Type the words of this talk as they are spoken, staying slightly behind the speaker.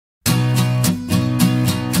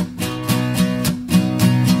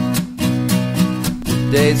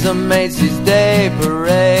Today's a Macy's Day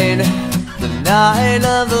Parade. The night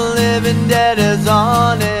of the living dead is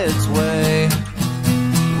on its way,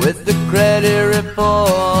 with the credit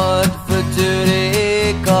report for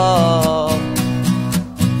duty call.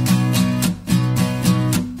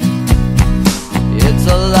 It's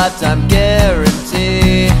a lifetime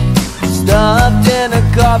guarantee, stuffed in a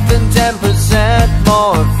coffin, 10%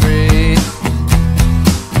 more free.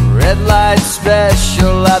 Red light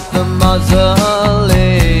special at the mausoleum.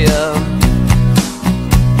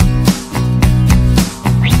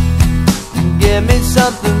 Give me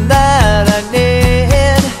something that I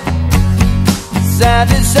need,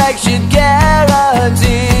 satisfaction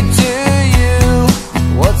guaranteed to you.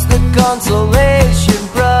 What's the consolation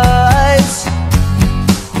price?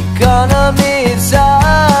 Economy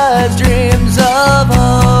size, dreams of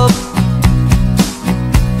hope.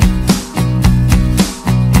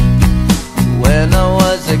 When I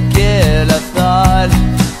was a kid, I thought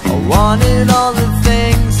I wanted all the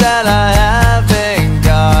things that I haven't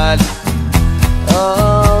got.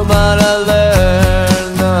 Oh, but I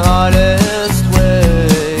learned the hardest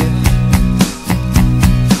way.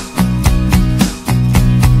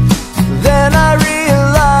 Then I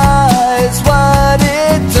realized what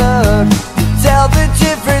it took to tell the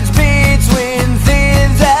difference between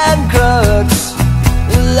thieves and crooks.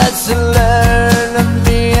 Lesson learned of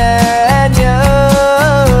me and you.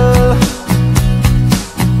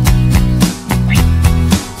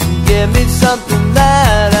 Give me something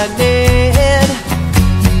that I need,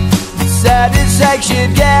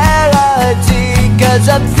 satisfaction guaranteed. 'Cause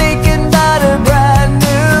I'm thinking about a brand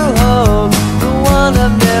new home, the one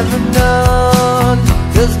I've never known.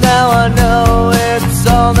 'Cause now I know it's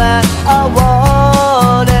all that I wanted.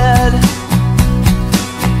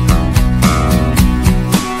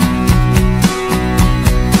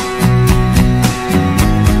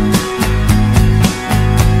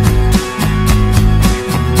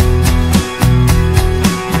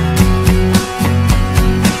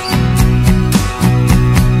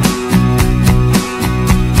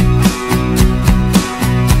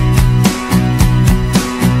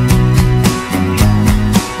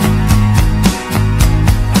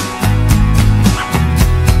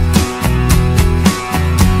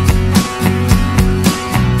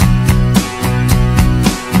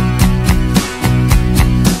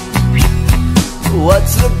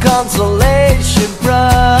 What's the consolation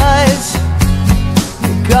prize?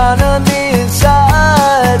 Economy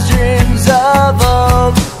inside, dreams of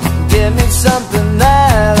hope. Give me something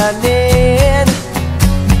that I need,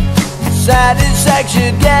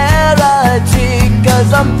 satisfaction guaranteed. 'Cause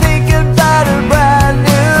I'm thinking about a brand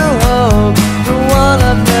new home, the one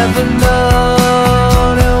I've never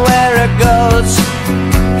known and where it goes.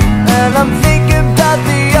 And I'm thinking about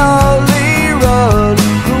the only road,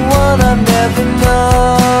 the one I've never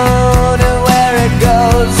known and where it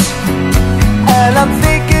goes. And I'm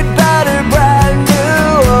thinking